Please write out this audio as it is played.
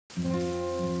Hello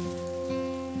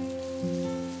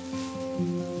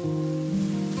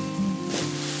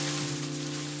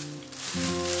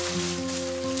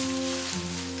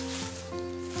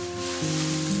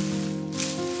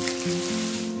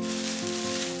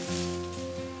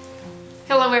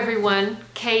everyone,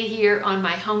 Kay here on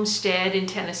my homestead in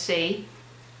Tennessee.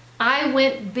 I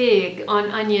went big on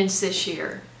onions this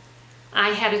year.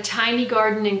 I had a tiny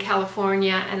garden in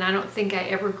California and I don't think I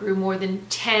ever grew more than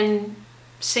 10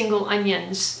 single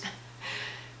onions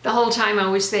the whole time I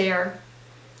was there.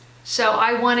 So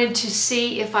I wanted to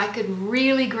see if I could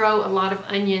really grow a lot of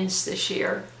onions this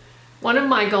year. One of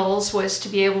my goals was to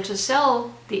be able to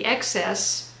sell the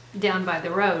excess down by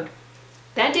the road.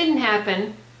 That didn't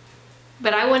happen.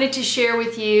 But I wanted to share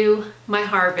with you my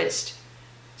harvest,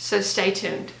 so stay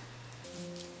tuned.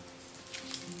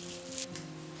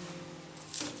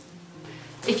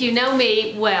 If you know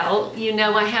me well, you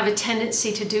know I have a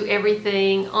tendency to do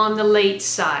everything on the late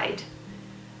side.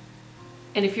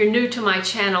 And if you're new to my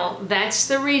channel, that's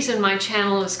the reason my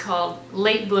channel is called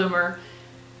Late Bloomer,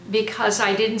 because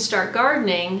I didn't start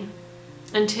gardening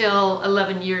until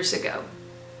 11 years ago.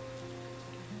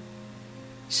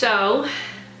 So,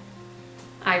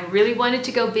 I really wanted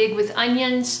to go big with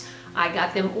onions. I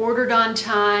got them ordered on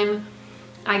time.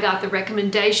 I got the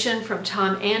recommendation from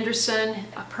Tom Anderson,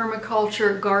 a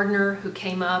permaculture gardener who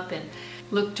came up and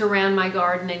looked around my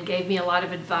garden and gave me a lot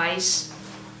of advice.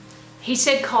 He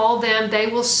said call them, they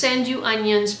will send you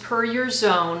onions per your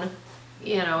zone,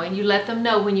 and you let them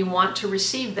know when you want to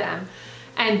receive them,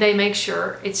 and they make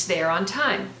sure it's there on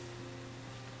time.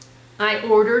 I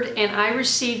ordered and I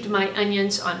received my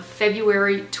onions on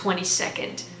February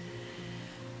 22nd.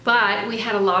 But we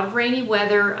had a lot of rainy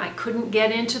weather. I couldn't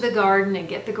get into the garden and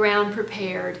get the ground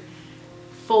prepared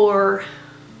for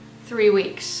 3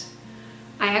 weeks.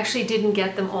 I actually didn't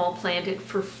get them all planted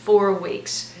for 4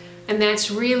 weeks. And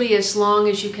that's really as long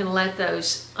as you can let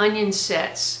those onion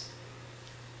sets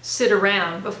sit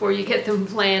around before you get them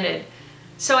planted.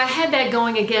 So I had that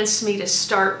going against me to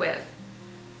start with.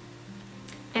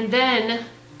 And then,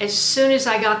 as soon as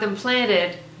I got them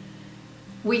planted,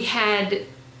 we had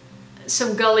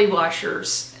some gully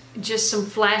washers, just some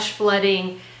flash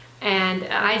flooding, and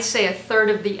I'd say a third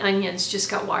of the onions just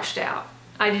got washed out.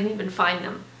 I didn't even find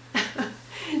them.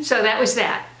 So that was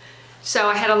that. So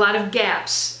I had a lot of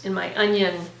gaps in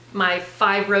my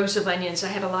 5 rows of onions. I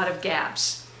had a lot of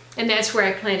gaps. And that's where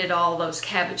I planted all those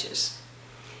cabbages.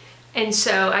 And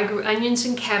so I grew onions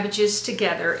and cabbages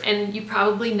together, and you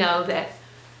probably know that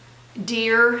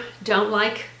deer don't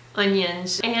like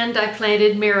onions, and I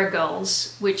planted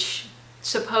marigolds, which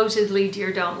supposedly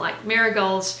deer don't like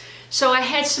marigolds. So I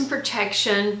had some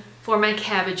protection for my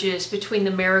cabbages between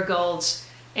the marigolds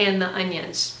and the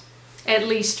onions, at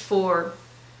least for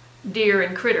deer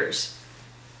and critters.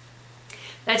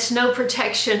 That's no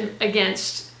protection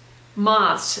against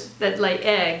moths that lay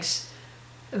eggs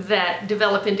that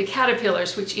develop into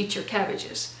caterpillars which eat your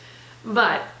cabbages.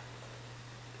 But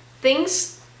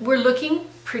things we're looking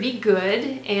pretty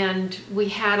good, and we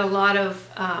had a lot of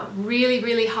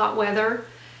really hot weather,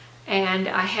 and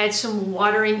I had some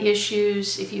watering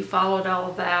issues, if you followed all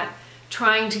of that,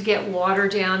 trying to get water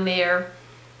down there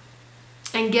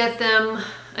and get them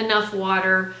enough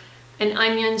water. And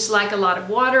onions like a lot of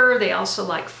water, they also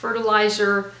like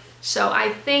fertilizer. So I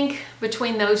think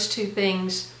between those two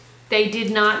things, they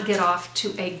did not get off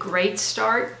to a great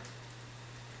start.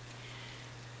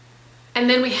 And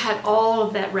then we had all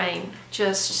of that rain,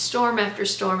 just storm after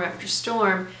storm after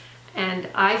storm, and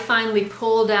I finally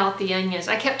pulled out the onions.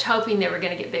 I kept hoping they were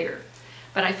going to get bigger,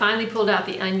 but I finally pulled out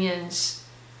the onions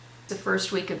the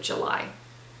first week of July.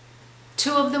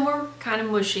 2 of them were kind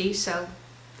of mushy, so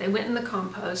they went in the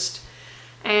compost,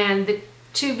 and the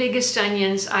 2 biggest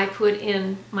onions I put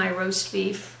in my roast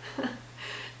beef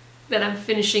that I'm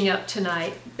finishing up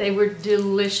tonight. They were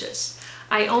delicious.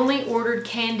 I only ordered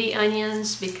candy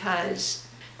onions because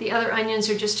the other onions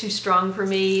are just too strong for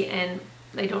me and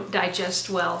they don't digest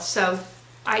well. So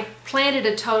I planted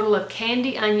a total of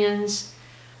candy onions,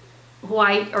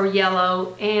 white or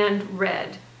yellow and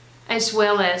red, as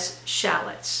well as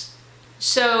shallots.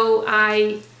 So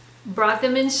I brought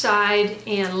them inside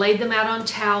and laid them out on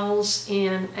towels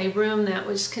in a room that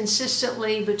was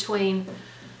consistently between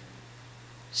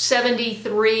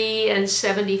 73 and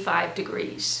 75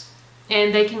 degrees.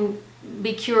 And they can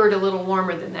be cured a little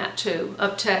warmer than that too.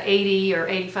 Up to 80 or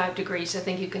 85 degrees, I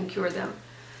think you can cure them.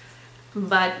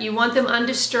 But you want them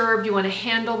undisturbed. You want to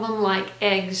handle them like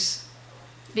eggs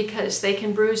because they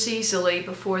can bruise easily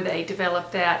before they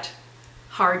develop that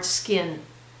hard skin.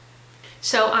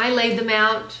 So I laid them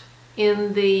out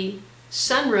in the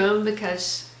sunroom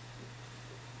because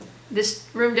this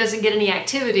room doesn't get any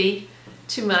activity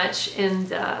too much,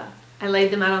 and I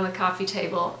laid them out on the coffee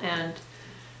table, and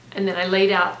then I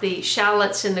laid out the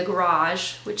shallots in the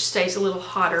garage, which stays a little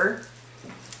hotter,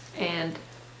 and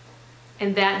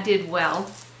that did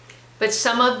well. But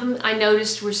some of them I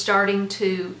noticed were starting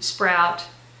to sprout,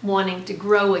 wanting to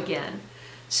grow again.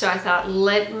 So I thought,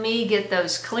 let me get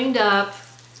those cleaned up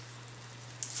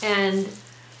and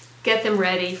get them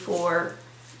ready for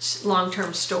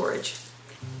long-term storage.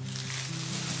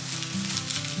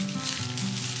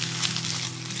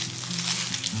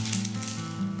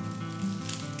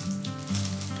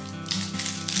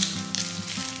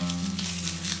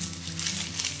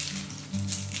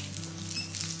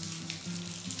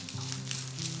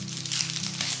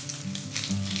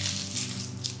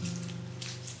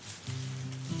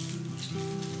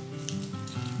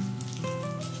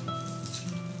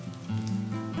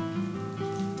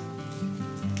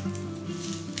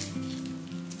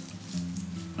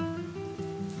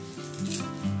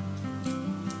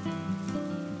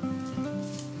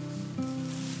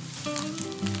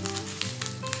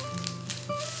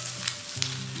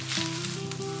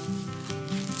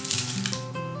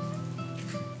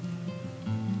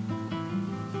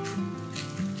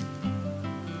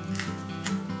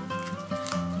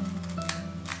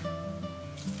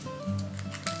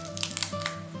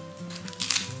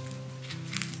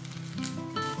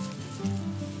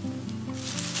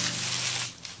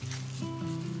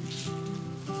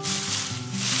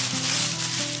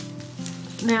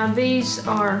 Now these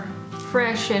are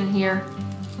fresh in here.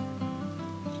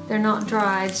 They're not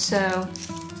dried, so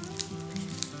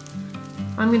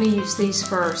I'm going to use these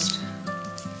first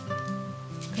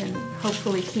and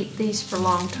hopefully keep these for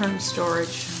long-term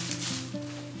storage.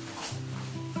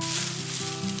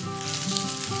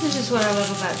 This is what I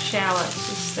love about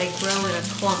shallots, is they grow in a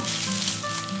clump.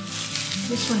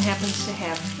 This one happens to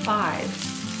have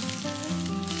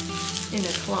 5 in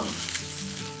a clump.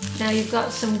 Now you've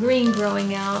got some green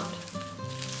growing out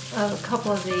of a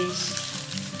couple of these.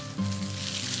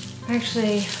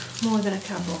 Actually, more than a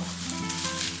couple.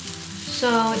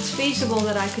 So it's feasible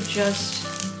that I could just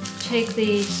take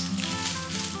these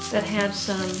that had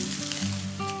some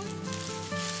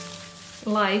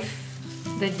life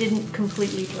that didn't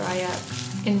completely dry up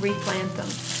and replant them.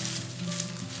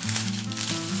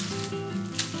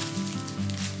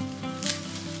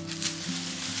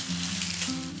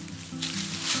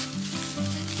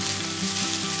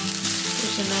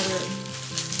 Another,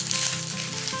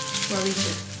 well, these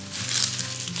are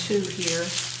 2 here,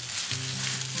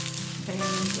 and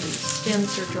the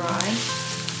stems are dry.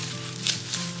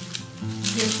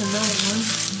 Here's another one,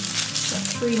 got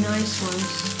 3 nice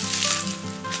ones,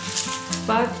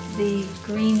 but the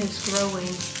green is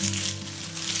growing,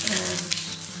 and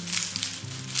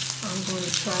I'm going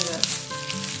to try to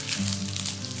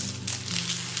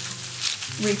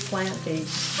replant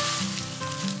these.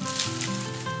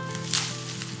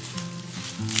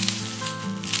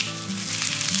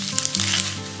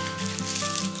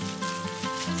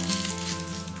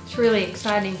 It's really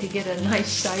exciting to get a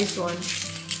nice sized one.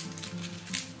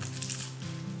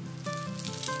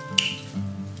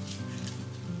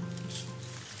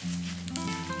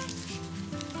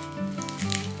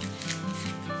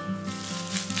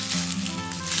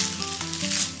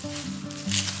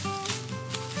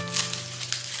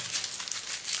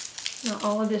 Now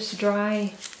all of this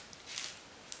dry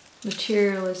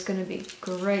material is going to be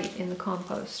great in the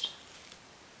compost.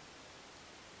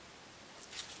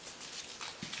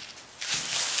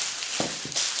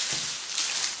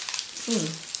 Ooh,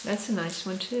 that's a nice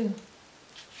one too.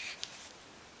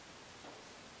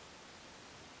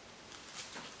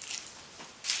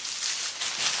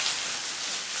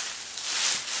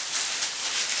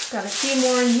 Got a few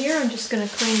more in here. I'm just going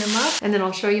to clean them up and then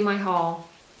I'll show you my haul.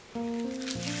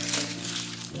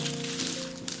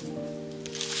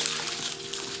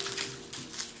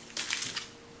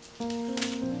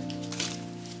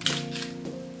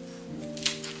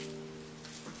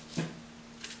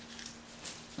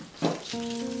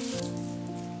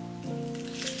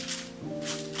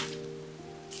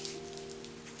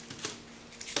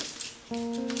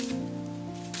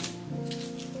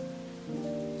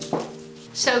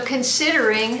 So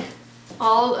considering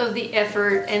all of the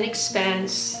effort and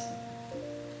expense,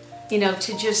 you know,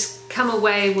 to just come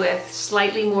away with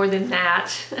slightly more than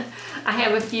that, I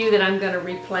have a few that I'm going to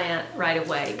replant right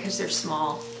away because they're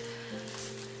small.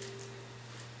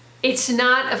 It's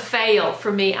not a fail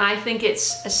for me. I think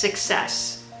it's a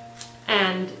success.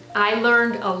 And I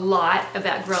learned a lot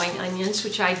about growing onions,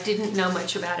 which I didn't know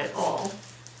much about at all.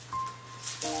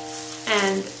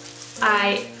 And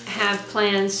I have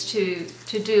plans to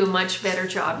do a much better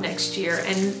job next year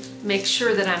and make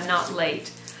sure that I'm not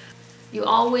late. You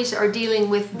always are dealing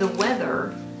with the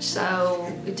weather, so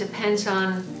it depends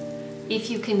on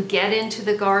if you can get into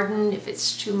the garden, if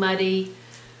it's too muddy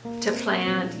to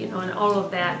plant, you know, and all of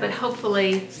that. But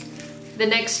hopefully the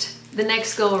next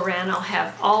go around I'll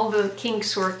have all the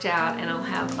kinks worked out and I'll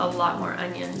have a lot more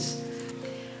onions.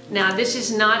 Now this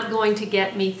is not going to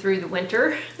get me through the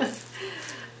winter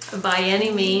by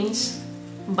any means,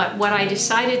 but what I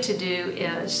decided to do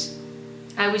is,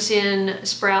 I was in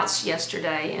Sprouts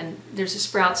yesterday, and there's a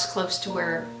Sprouts close to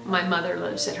where my mother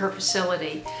lives at her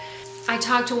facility. I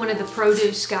talked to one of the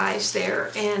produce guys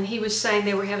there, and he was saying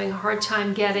they were having a hard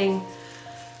time getting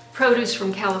produce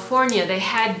from California. They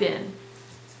had been,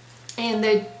 and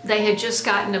they had just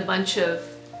gotten a bunch of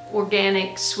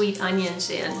organic sweet onions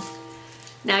in.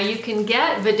 Now you can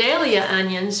get Vidalia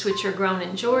onions, which are grown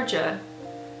in Georgia,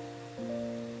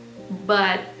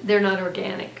 but they're not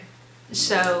organic.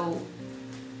 So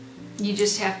you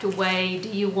just have to weigh, do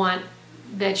you want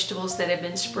vegetables that have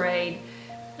been sprayed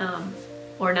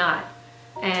or not?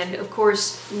 And of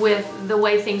course, with the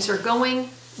way things are going,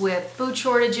 with food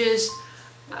shortages,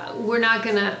 we're not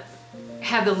gonna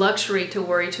have the luxury to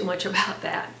worry too much about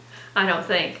that, I don't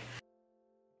think.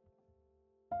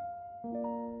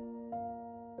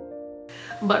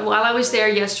 But while I was there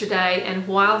yesterday and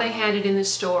while they had it in the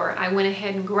store, I went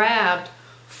ahead and grabbed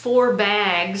 3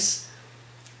 bags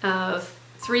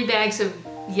of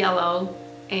yellow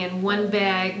and 1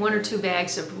 or 2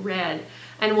 bags of red.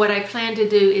 And what I plan to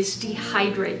do is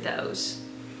dehydrate those.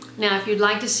 Now, if you'd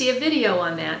like to see a video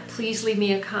on that, please leave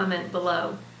me a comment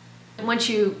below. And once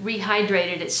you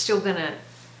rehydrate it, it's still gonna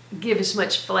give as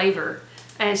much flavor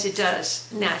as it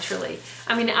does naturally.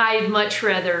 I mean, I'd much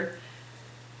rather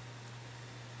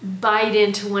bite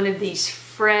into one of these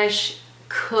fresh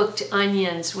cooked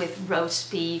onions with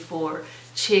roast beef or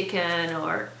chicken,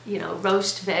 or, you know,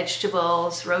 roast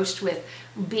vegetables, roast with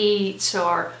beets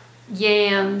or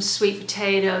yams, sweet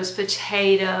potatoes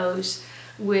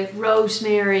with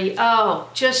rosemary.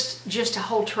 Oh, just a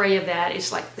whole tray of that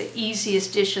is like the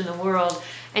easiest dish in the world,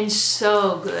 and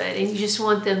so good. And you just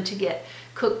want them to get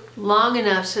cooked long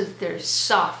enough so that they're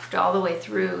soft all the way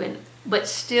through, but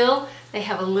still they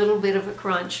have a little bit of a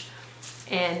crunch,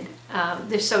 and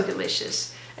they're so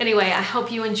delicious. Anyway, I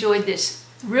hope you enjoyed this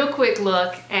real quick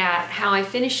look at how I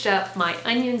finished up my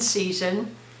onion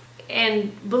season.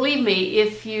 And believe me,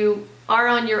 if you are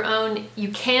on your own, you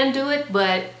can do it,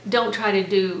 but don't try to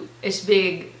do as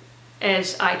big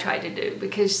as I tried to do,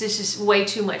 because this is way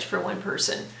too much for one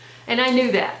person. And I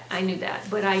knew that,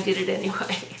 but I did it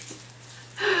anyway.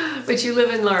 But you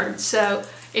live and learn. So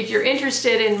if you're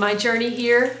interested in my journey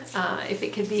here, if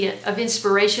it could be of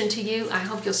inspiration to you, I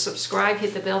hope you'll subscribe,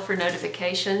 hit the bell for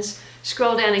notifications,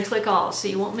 scroll down and click all so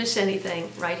you won't miss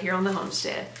anything right here on the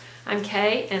homestead. I'm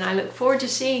Kay, and I look forward to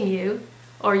seeing you,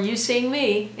 or you seeing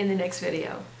me, in the next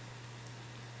video.